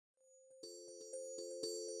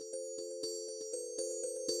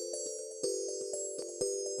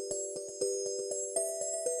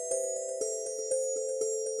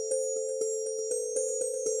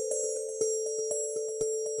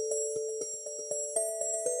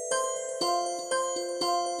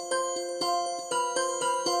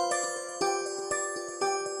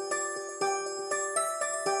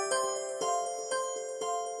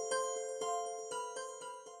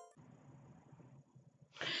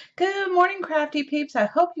Good morning, Crafty Peeps. I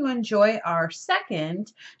hope you enjoy our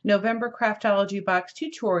second November Craftology box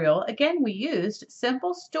tutorial. Again, we used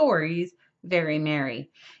Simple Stories, Very Merry.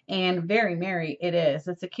 And very merry it is.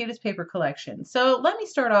 It's the cutest paper collection. So let me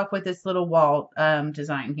start off with this little wall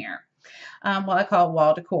design here. Well, I call it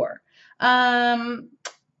wall decor. Um,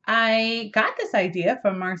 I got this idea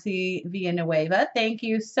from Marcy Villanueva. Thank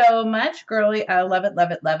you so much, girly. I love it,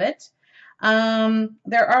 love it, love it.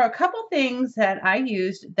 There are a couple things that I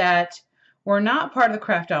used that were not part of the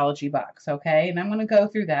Craftology box, okay? And I'm going to go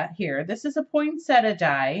through that here. This is a poinsettia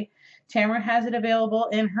die. Tamara has it available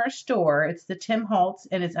in her store. It's the Tim Holtz,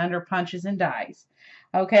 and it's under Punches and Dies,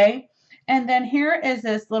 okay? And then here is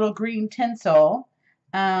this little green tinsel,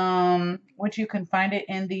 which you can find it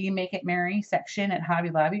in the Make It Merry section at Hobby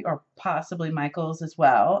Lobby or possibly Michael's as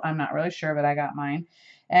well. I'm not really sure, but I got mine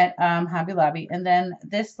at Hobby Lobby. And then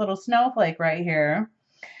this little snowflake right here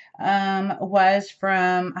was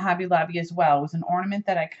from Hobby Lobby as well. It was an ornament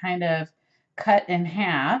that I kind of cut in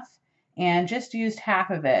half and just used half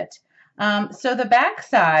of it. So the back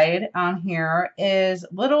side on here is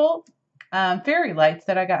little fairy lights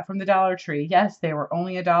that I got from the Dollar Tree. Yes, they were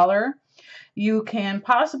only $1. You can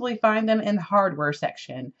possibly find them in the hardware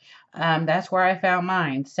section. That's where I found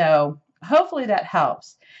mine. So hopefully that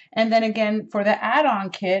helps. And then again, for the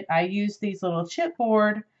add-on kit, I used these little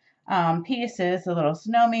chipboard pieces, the little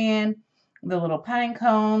snowman, the little pine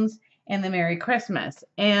cones, and the Merry Christmas.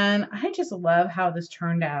 And I just love how this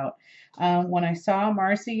turned out. When I saw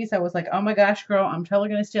Marcy's, I was like, oh my gosh, girl, I'm totally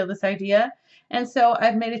going to steal this idea. And so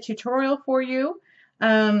I've made a tutorial for you.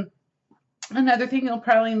 Another thing you'll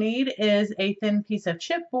probably need is a thin piece of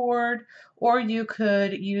chipboard, or you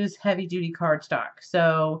could use heavy-duty cardstock.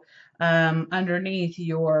 So underneath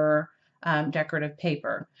your decorative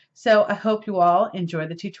paper. So I hope you all enjoy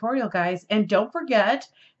the tutorial, guys. And don't forget,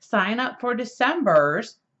 sign up for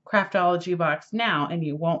December's Craftology box now, and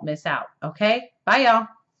you won't miss out. Okay? Bye, y'all.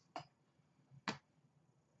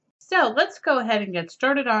 So let's go ahead and get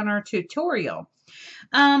started on our tutorial.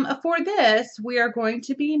 For this, we are going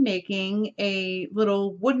to be making a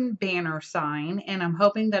little wooden banner sign, and I'm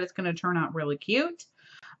hoping that it's going to turn out really cute.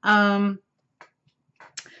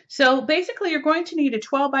 So basically, you're going to need a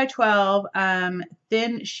 12 by 12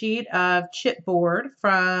 thin sheet of chipboard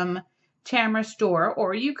from Tamara's store,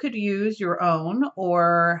 or you could use your own,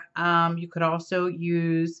 or you could also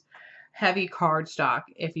use heavy cardstock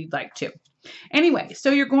if you'd like to. Anyway,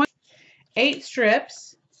 so you're going 8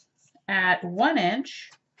 strips at 1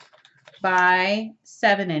 inch by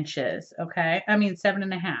 7 inches, okay? I mean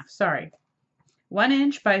 7.5, sorry. 1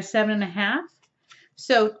 inch by 7.5.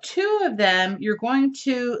 So 2 of them you're going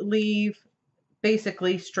to leave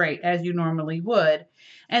basically straight as you normally would.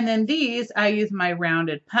 And then these, I use my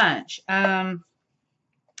rounded punch. I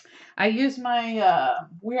use my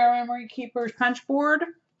We Are Memory Keepers punch board,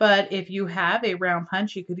 but if you have a round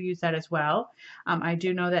punch, you could use that as well. I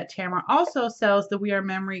do know that Tamara also sells the We Are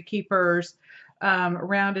Memory Keepers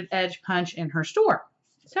rounded edge punch in her store.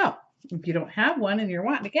 So if you don't have one and you're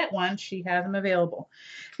wanting to get one, she has them available.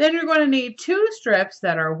 Then you're going to need 2 strips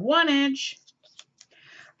that are 1 inch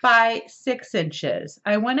by 6 inches.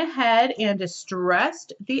 I went ahead and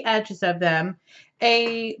distressed the edges of them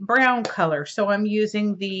a brown color. So I'm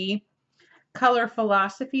using the Color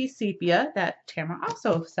Philosophy Sepia that Tamara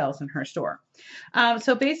also sells in her store.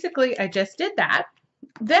 So basically I just did that.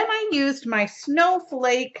 Then I used my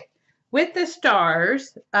snowflake with the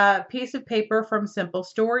stars piece of paper from Simple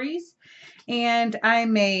Stories, and I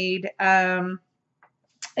made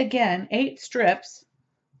again 8 strips,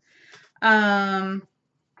 and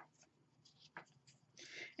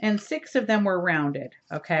 6 of them were rounded.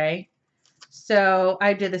 Okay, so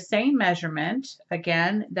I did the same measurement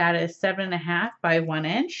again. That is 7.5 by 1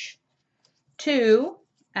 inch, 2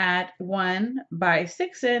 at 1 by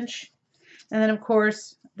 6 inch, and then of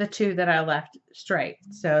course the 2 that I left straight.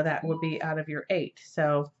 So that would be out of your 8.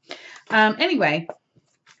 So anyway,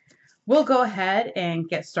 we'll go ahead and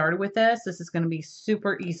get started with this. This is going to be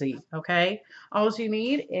super easy, okay? All you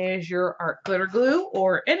need is your art glitter glue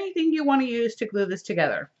or anything you want to use to glue this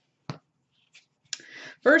together.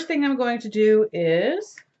 First thing I'm going to do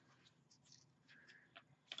is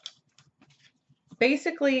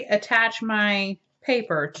basically attach my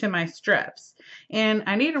paper to my strips. And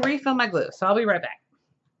I need to refill my glue, so I'll be right back.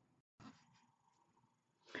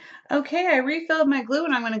 Okay, I refilled my glue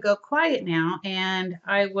and I'm going to go quiet now, and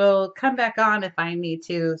I will come back on if I need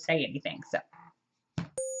to say anything. So.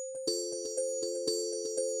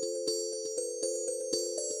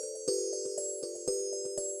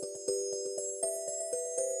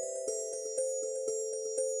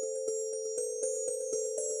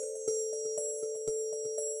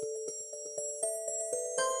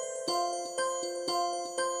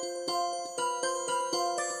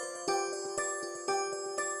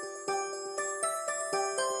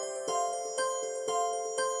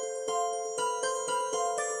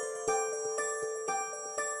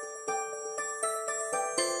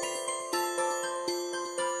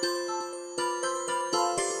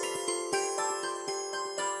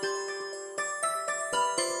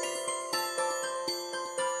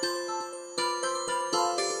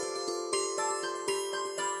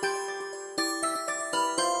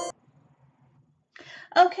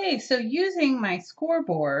 Okay, so using my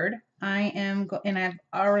scoreboard, and I've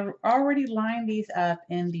already lined these up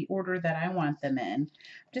in the order that I want them in. I'm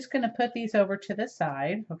just going to put these over to the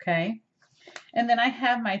side, okay? And then I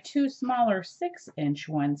have my two smaller 6-inch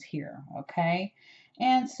ones here, okay?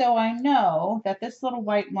 And so I know that this little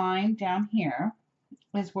white line down here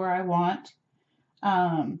is where I want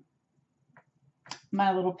my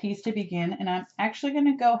little piece to begin. And I'm actually going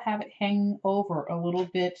to go have it hanging over a little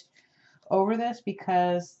bit over this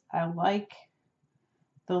because I like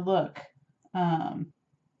the look. Sorry,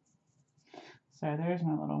 there's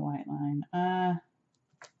my little white line. I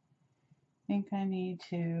think I need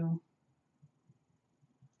to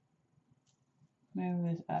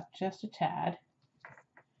move this up just a tad.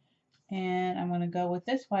 And I'm going to go with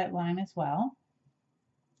this white line as well.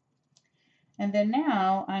 And then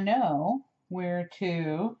now I know where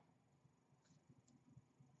to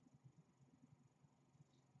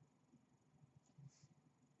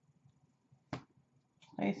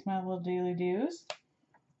place my little doily-doos,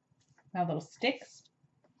 my little sticks.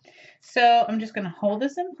 So I'm just going to hold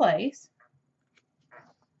this in place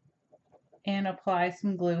and apply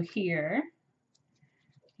some glue here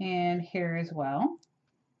and here as well.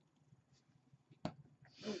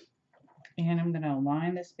 And I'm going to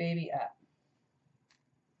line this baby up.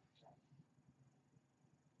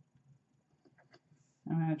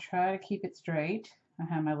 I'm going to try to keep it straight. I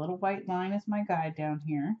have my little white line as my guide down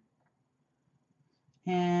here.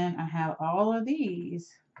 And I have all of these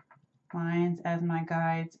lines as my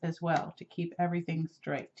guides as well to keep everything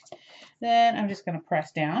straight. Then I'm just going to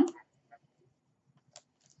press down.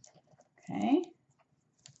 Okay.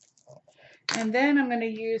 And then I'm going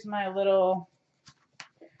to use my little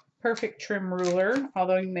perfect trim ruler,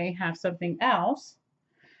 although you may have something else,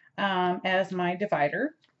 as my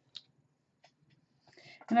divider.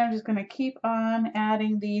 And I'm just going to keep on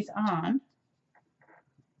adding these on.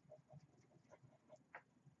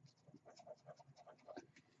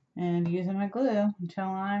 And using my glue until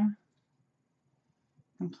I'm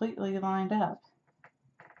completely lined up.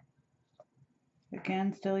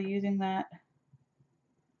 Again, still using that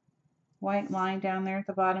white line down there at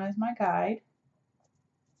the bottom as my guide.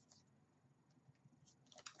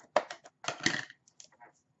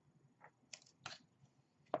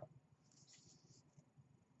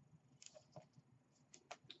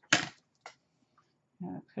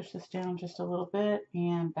 Push this down just a little bit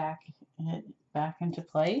and back into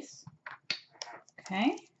place.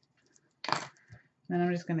 Okay. Then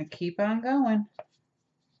I'm just going to keep on going.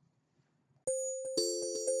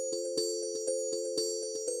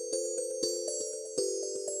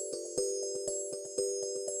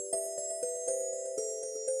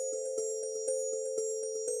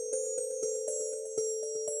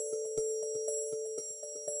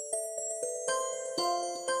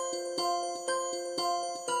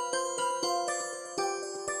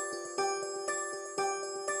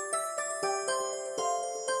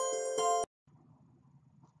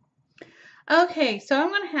 Okay, so I'm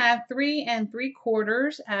going to have 3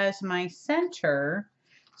 3/4 as my center.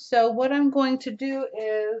 So what I'm going to do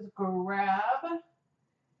is grab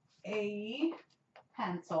a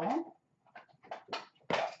pencil,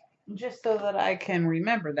 just so that I can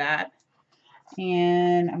remember that.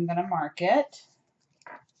 And I'm going to mark it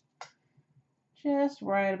just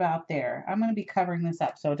right about there. I'm going to be covering this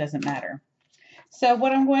up so it doesn't matter. So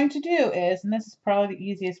what I'm going to do is, and this is probably the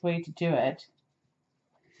easiest way to do it,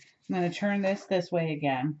 I'm going to turn this way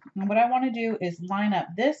again. And what I want to do is line up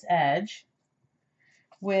this edge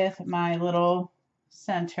with my little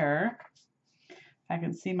center. I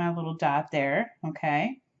can see my little dot there,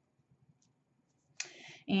 okay?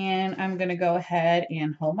 And I'm going to go ahead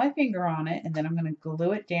and hold my finger on it, and then I'm going to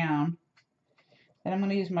glue it down. Then I'm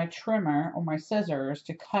going to use my trimmer or my scissors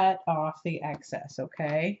to cut off the excess,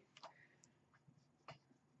 okay?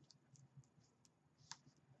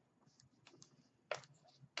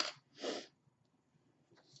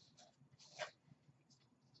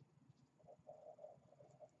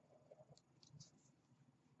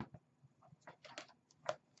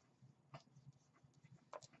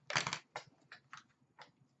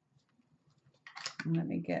 Let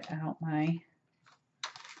me get out my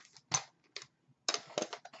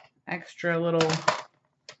extra little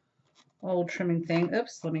old trimming thing.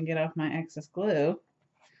 Oops, let me get off my excess glue.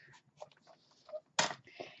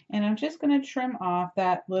 And I'm just going to trim off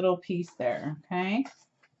that little piece there, okay?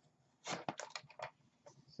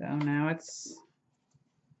 So now it's,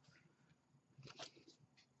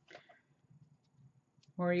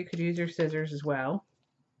 or you could use your scissors as well.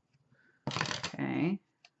 Okay.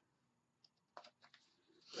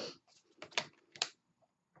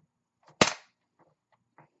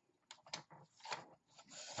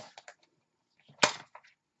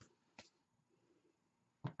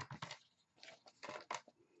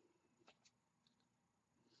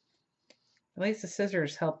 At least the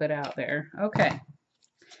scissors help it out there. Okay.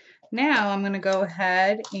 Now I'm going to go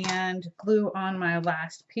ahead and glue on my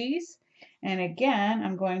last piece. And again,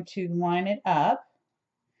 I'm going to line it up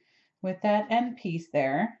with that end piece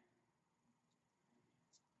there.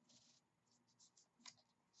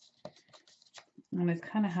 And it's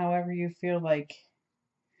kind of however you feel like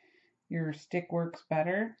your stick works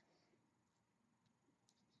better.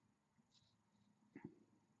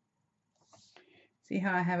 See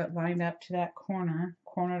how I have it lined up to that corner,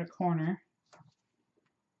 corner to corner.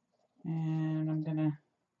 And I'm going to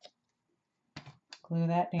glue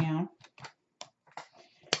that down.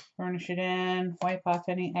 Burnish it in, wipe off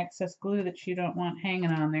any excess glue that you don't want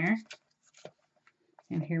hanging on there.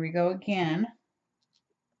 And here we go again.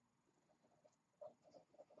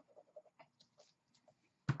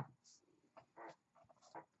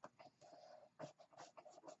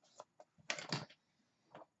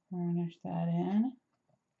 Burnish that in.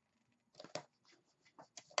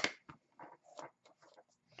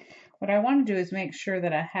 What I want to do is make sure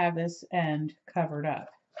that I have this end covered up.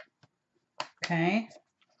 Okay.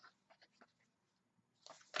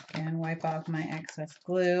 And wipe off my excess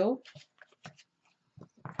glue.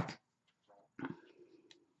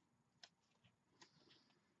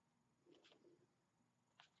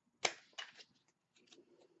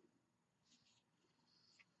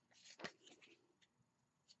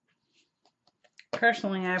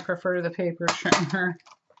 Personally, I prefer the paper trimmer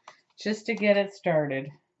just to get it started.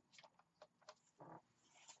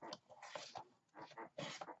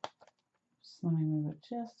 So let me move it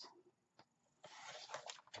just.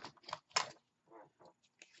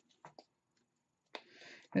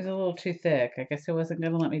 It was a little too thick. I guess it wasn't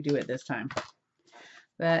going to let me do it this time.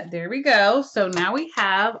 But there we go. So now we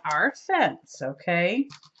have our fence, okay?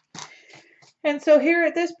 And so here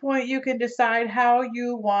at this point, you can decide how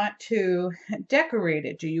you want to decorate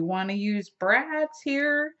it. Do you want to use brads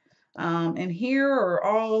here and here, or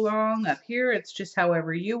all along up here? It's just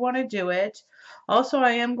however you want to do it. Also,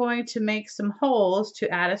 I am going to make some holes to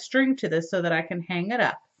add a string to this so that I can hang it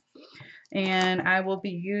up. And I will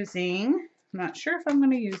be using, I'm not sure if I'm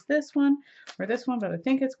going to use this one or this one, but I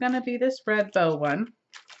think it's going to be this red bow one.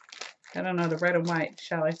 I don't know, the red and white,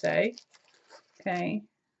 shall I say. Okay.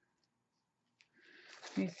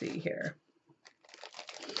 Let me see here.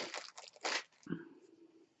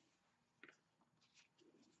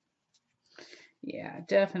 Yeah,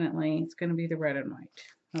 definitely it's going to be the red and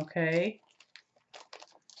white. Okay.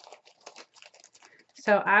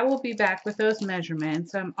 So I will be back with those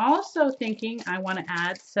measurements. I'm also thinking I want to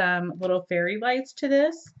add some little fairy lights to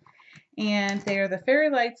this. And they are the fairy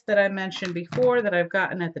lights that I mentioned before that I've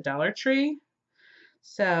gotten at the Dollar Tree.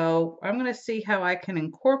 So I'm going to see how I can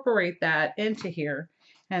incorporate that into here.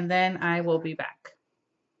 And then I will be back.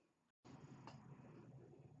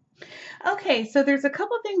 Okay, so there's a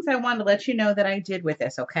couple things I wanted to let you know that I did with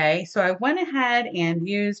this, okay? So I went ahead and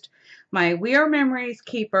used my We Are Memories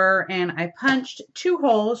keeper, and I punched 2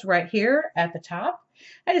 holes right here at the top.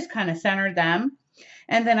 I just kind of centered them.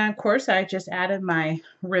 And then, of course, I just added my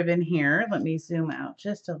ribbon here. Let me zoom out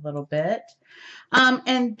just a little bit.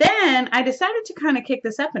 And then I decided to kind of kick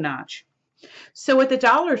this up a notch. So at the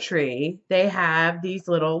Dollar Tree, they have these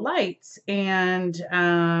little lights, and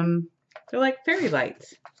they're like fairy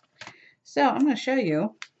lights. So I'm going to show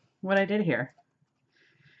you what I did here.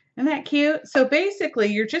 Isn't that cute? So basically,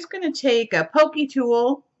 you're just going to take a pokey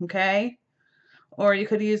tool, okay? Or you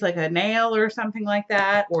could use like a nail or something like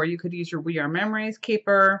that, or you could use your We Are Memories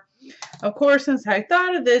keeper. Of course, since I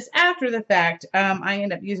thought of this after the fact, I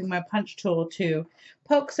ended up using my punch tool to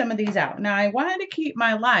poke some of these out. Now, I wanted to keep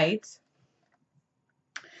my lights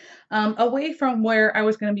away from where I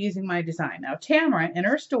was going to be using my design. Now, Tamara, in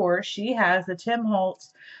her store, she has the Tim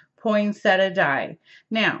Holtz poinsettia die.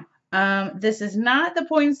 Now, this is not the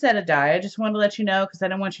poinsettia die. I just wanted to let you know because I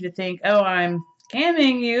don't want you to think, oh, I'm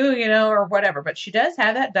scamming you, you know, or whatever. But she does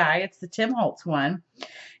have that die. It's the Tim Holtz one,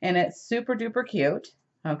 and it's super duper cute.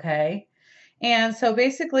 Okay, and so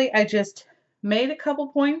basically, I just made a couple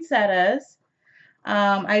poinsettias.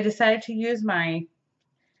 I decided to use my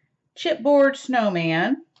chipboard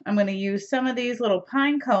snowman. I'm going to use some of these little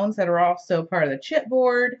pine cones that are also part of the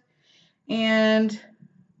chipboard, and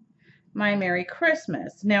my Merry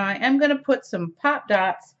Christmas. Now I am going to put some pop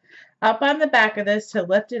dots up on the back of this to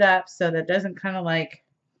lift it up so that it doesn't kind of like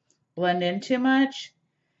blend in too much.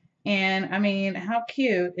 And I mean, how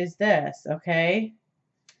cute is this? Okay.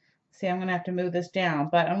 See, I'm going to have to move this down,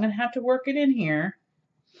 but I'm going to have to work it in here.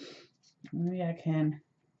 Maybe I can,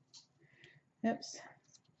 oops,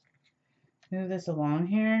 move this along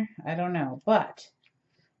here. I don't know, but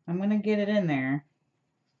I'm going to get it in there.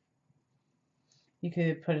 You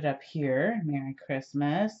could put it up here, Merry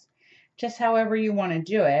Christmas, just however you want to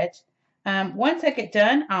do it. Once I get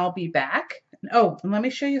done, I'll be back. Oh, and let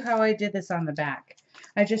me show you how I did this on the back.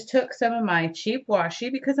 I just took some of my cheap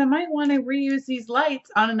washi because I might want to reuse these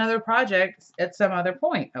lights on another project at some other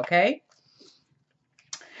point, okay?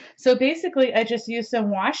 So basically, I just used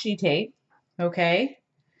some washi tape, okay,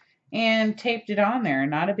 and taped it on there.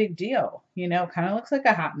 Not a big deal. You know, kind of looks like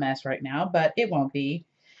a hot mess right now, but it won't be.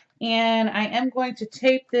 And I am going to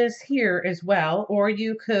tape this here as well, or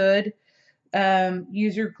you could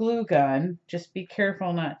use your glue gun. Just be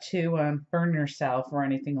careful not to burn yourself or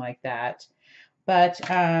anything like that. But,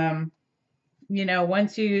 you know,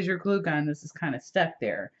 once you use your glue gun, this is kind of stuck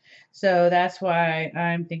there. So that's why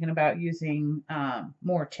I'm thinking about using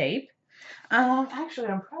more tape. Actually,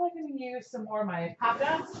 I'm probably going to use some more of my pop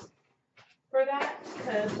dots for that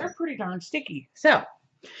because they're pretty darn sticky. So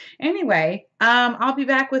anyway, I'll be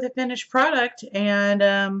back with a finished product,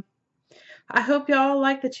 and I hope y'all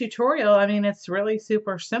like the tutorial. I mean, it's really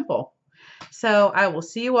super simple. So I will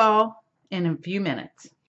see you all in a few minutes.